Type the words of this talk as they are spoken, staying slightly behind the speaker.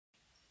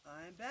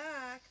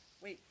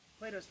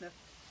Play-Doh sniff.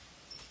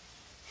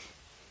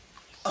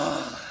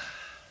 Oh,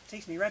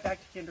 takes me right back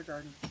to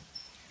kindergarten.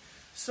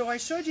 So I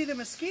showed you the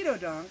mosquito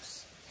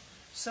dunks.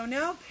 So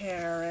now,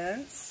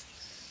 parents,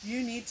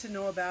 you need to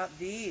know about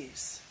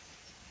these.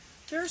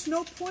 There's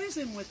no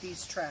poison with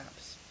these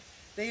traps.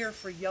 They are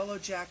for yellow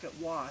jacket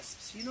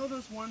wasps. You know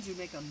those ones who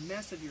make a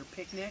mess of your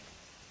picnic?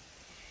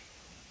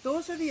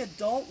 Those are the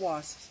adult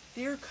wasps.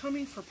 They're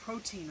coming for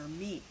protein or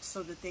meat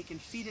so that they can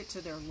feed it to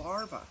their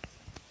larvae.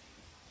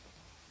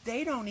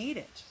 They don't eat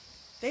it.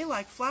 They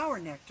like flower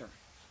nectar.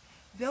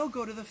 They'll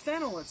go to the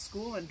fennel at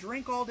school and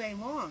drink all day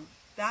long.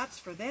 That's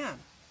for them.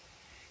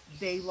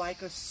 They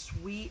like a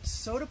sweet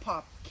soda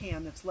pop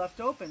can that's left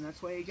open.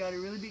 That's why you got to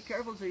really be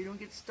careful so you don't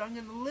get stung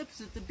in the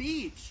lips at the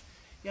beach.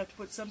 You have to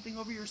put something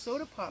over your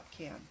soda pop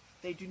can.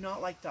 They do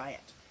not like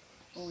diet,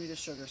 only the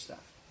sugar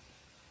stuff.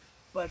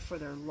 But for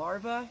their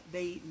larvae,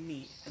 they eat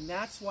meat. And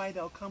that's why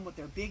they'll come with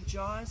their big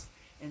jaws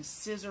and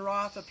scissor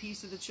off a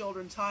piece of the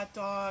children's hot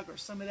dog or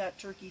some of that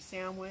turkey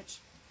sandwich.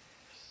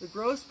 The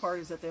gross part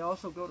is that they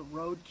also go to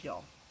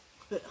roadkill.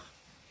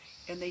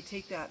 And they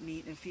take that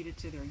meat and feed it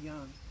to their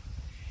young.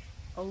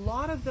 A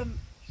lot of them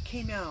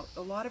came out.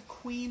 A lot of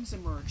queens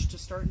emerged to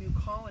start new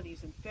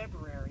colonies in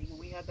February when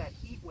we had that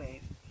heat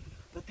wave.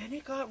 But then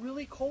it got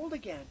really cold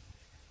again.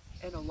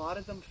 And a lot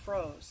of them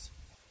froze.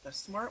 The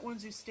smart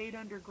ones who stayed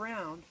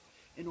underground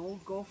in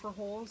old gopher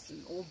holes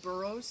and old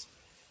burrows,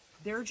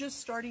 they're just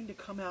starting to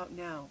come out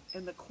now.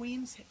 And the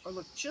queens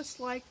look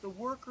just like the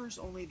workers,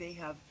 only they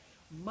have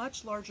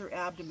much larger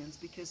abdomens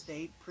because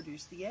they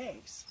produce the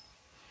eggs.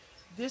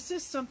 This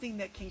is something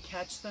that can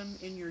catch them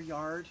in your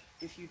yard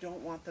if you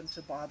don't want them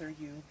to bother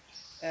you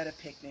at a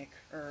picnic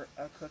or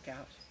a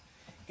cookout.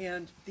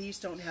 And these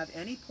don't have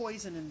any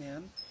poison in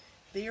them.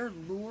 They are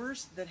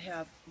lures that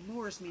have,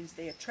 lures means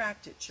they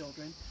attract at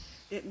children.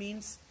 It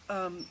means,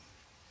 and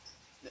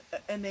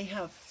they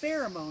have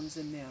pheromones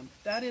in them.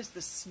 That is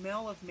the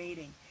smell of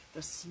mating,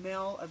 the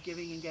smell of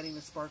giving and getting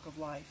the spark of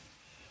life.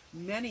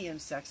 Many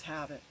insects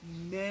have it.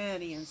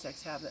 Many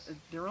insects have it.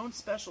 Their own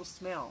special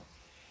smell.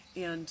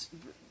 And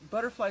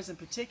butterflies in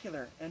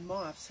particular and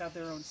moths have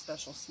their own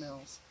special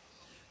smells.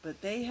 But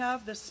they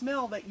have the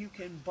smell that you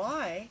can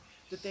buy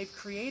that they've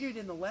created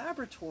in the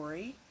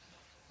laboratory,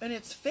 and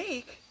it's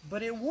fake,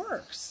 but it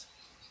works.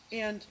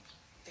 And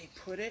they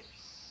put it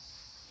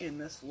in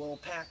this little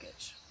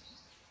package.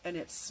 And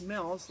it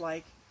smells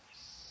like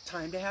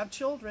time to have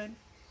children.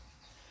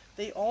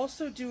 They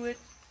also do it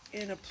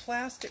in a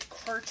plastic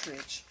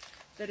cartridge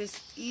that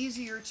is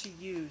easier to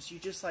use. You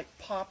just like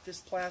pop this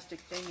plastic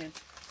thing in.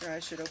 Here, I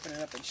should open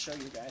it up and show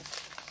you guys.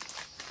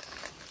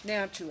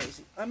 Now I'm too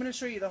lazy. I'm going to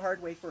show you the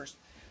hard way first.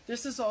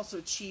 This is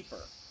also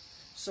cheaper.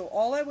 So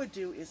all I would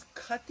do is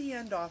cut the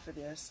end off of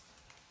this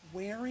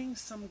wearing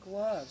some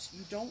gloves.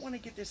 You don't want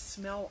to get this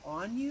smell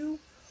on you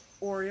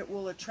or it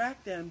will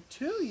attract them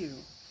to you.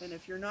 And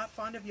if you're not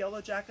fond of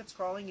yellow jackets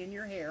crawling in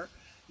your hair,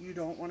 you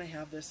don't want to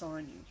have this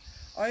on you.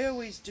 I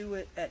always do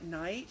it at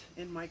night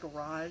in my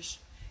garage,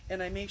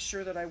 and I make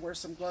sure that I wear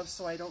some gloves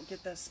so I don't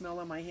get that smell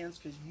on my hands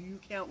because you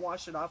can't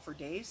wash it off for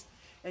days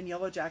and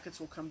yellow jackets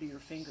will come to your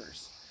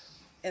fingers.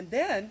 And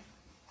then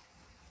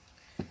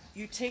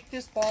you take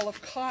this ball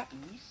of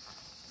cotton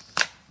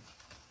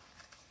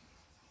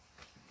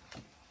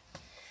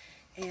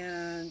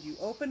and you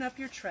open up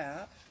your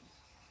trap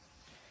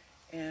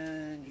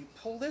and you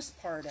pull this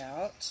part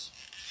out,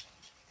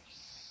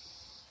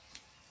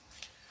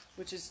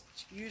 which is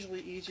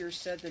usually easier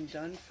said than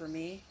done for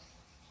me.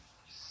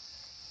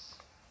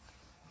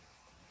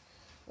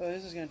 Oh,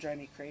 this is going to drive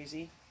me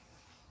crazy.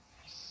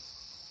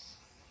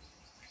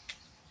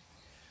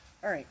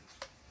 Alright,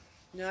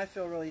 now I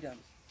feel really dumb.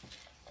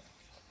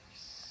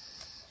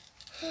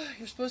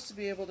 You're supposed to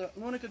be able to...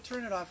 Monica,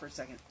 turn it off for a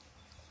second.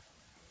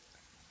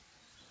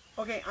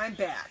 Okay, I'm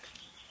back.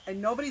 And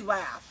nobody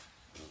laugh.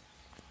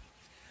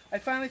 I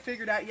finally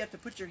figured out you have to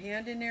put your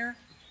hand in there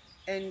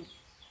and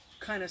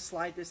kind of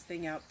slide this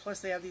thing out. Plus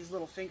they have these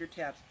little finger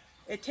tabs.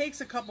 It takes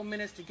a couple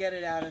minutes to get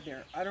it out of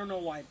there. I don't know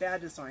why.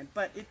 Bad design.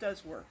 But it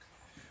does work.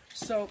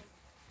 So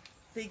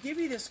they give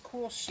you this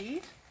cool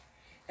sheet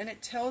and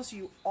it tells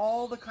you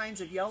all the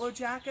kinds of yellow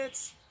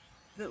jackets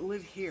that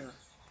live here.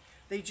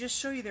 They just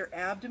show you their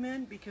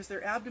abdomen because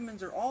their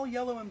abdomens are all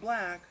yellow and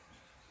black,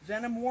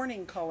 venom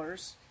warning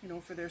colors, you know,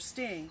 for their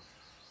sting,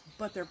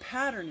 but their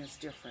pattern is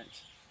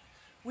different.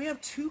 We have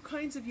two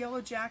kinds of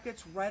yellow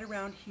jackets right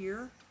around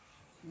here.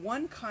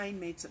 One kind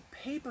makes a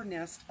paper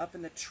nest up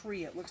in the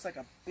tree. It looks like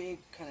a big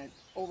kind of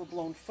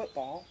overblown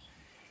football.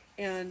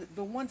 And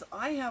the ones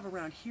I have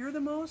around here the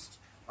most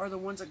are the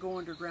ones that go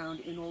underground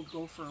in old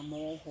gopher or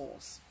mole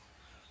holes.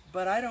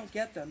 But I don't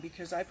get them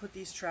because I put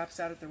these traps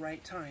out at the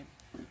right time.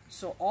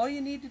 So all you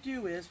need to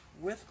do is,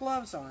 with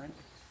gloves on,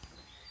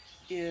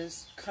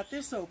 is cut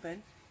this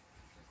open,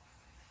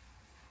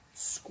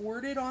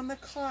 squirt it on the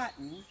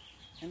cotton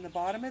in the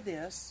bottom of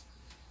this,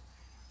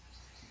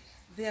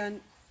 then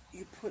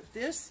you put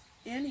this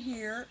in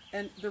here,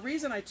 and the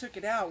reason I took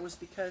it out was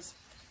because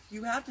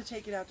you have to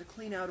take it out to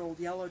clean out old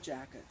yellow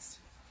jackets.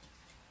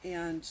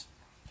 And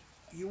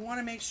you want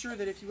to make sure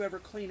that if you ever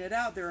clean it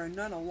out, there are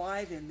none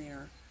alive in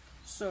there.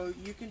 So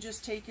you can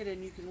just take it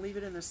and you can leave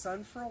it in the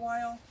sun for a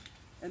while,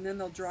 and then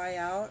they'll dry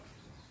out.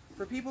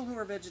 For people who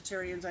are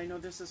vegetarians, I know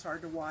this is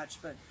hard to watch,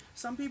 but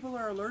some people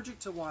are allergic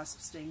to wasp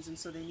stings, and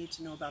so they need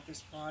to know about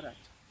this product.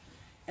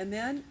 And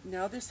then,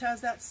 now this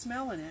has that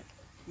smell in it,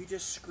 you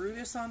just screw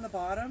this on the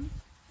bottom.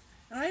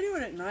 And I do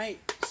it at night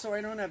so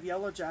I don't have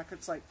yellow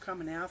jackets like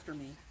coming after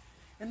me.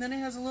 And then it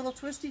has a little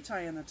twisty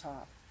tie in the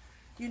top.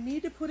 You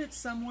need to put it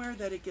somewhere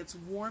that it gets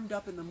warmed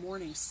up in the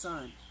morning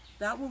sun.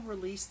 That will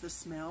release the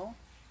smell,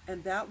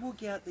 and that will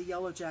get the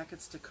yellow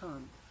jackets to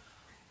come.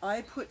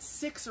 I put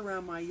 6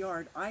 around my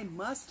yard. I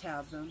must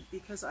have them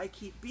because I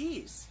keep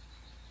bees.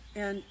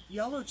 And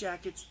yellow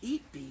jackets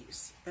eat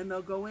bees, and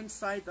they'll go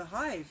inside the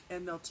hive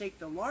and they'll take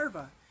the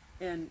larva,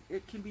 and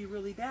it can be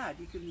really bad.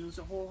 You can lose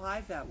a whole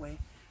hive that way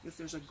if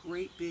there's a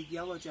great big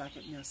yellow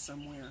jacket nest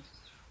somewhere.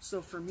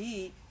 So for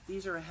me,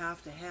 these are a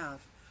have to have.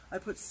 I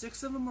put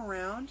 6 of them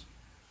around.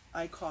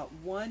 I caught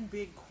 1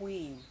 big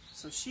queen,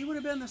 so she would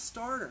have been the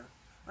starter.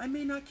 I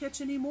may not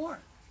catch any more.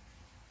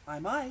 I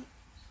might,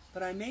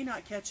 but I may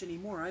not catch any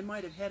more. I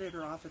might have headed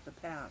her off at the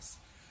pass.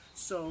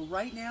 So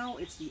right now,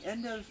 it's the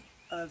end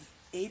of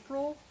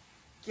April.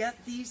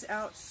 Get these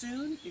out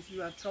soon. If you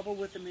have trouble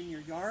with them in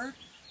your yard,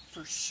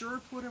 for sure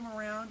put them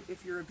around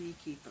if you're a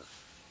beekeeper.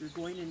 You're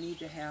going to need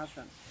to have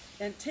them.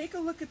 And take a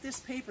look at this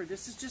paper.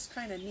 This is just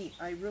kind of neat.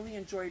 I really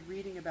enjoyed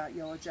reading about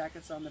yellow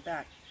jackets on the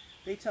back.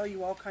 They tell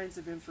you all kinds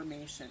of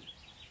information.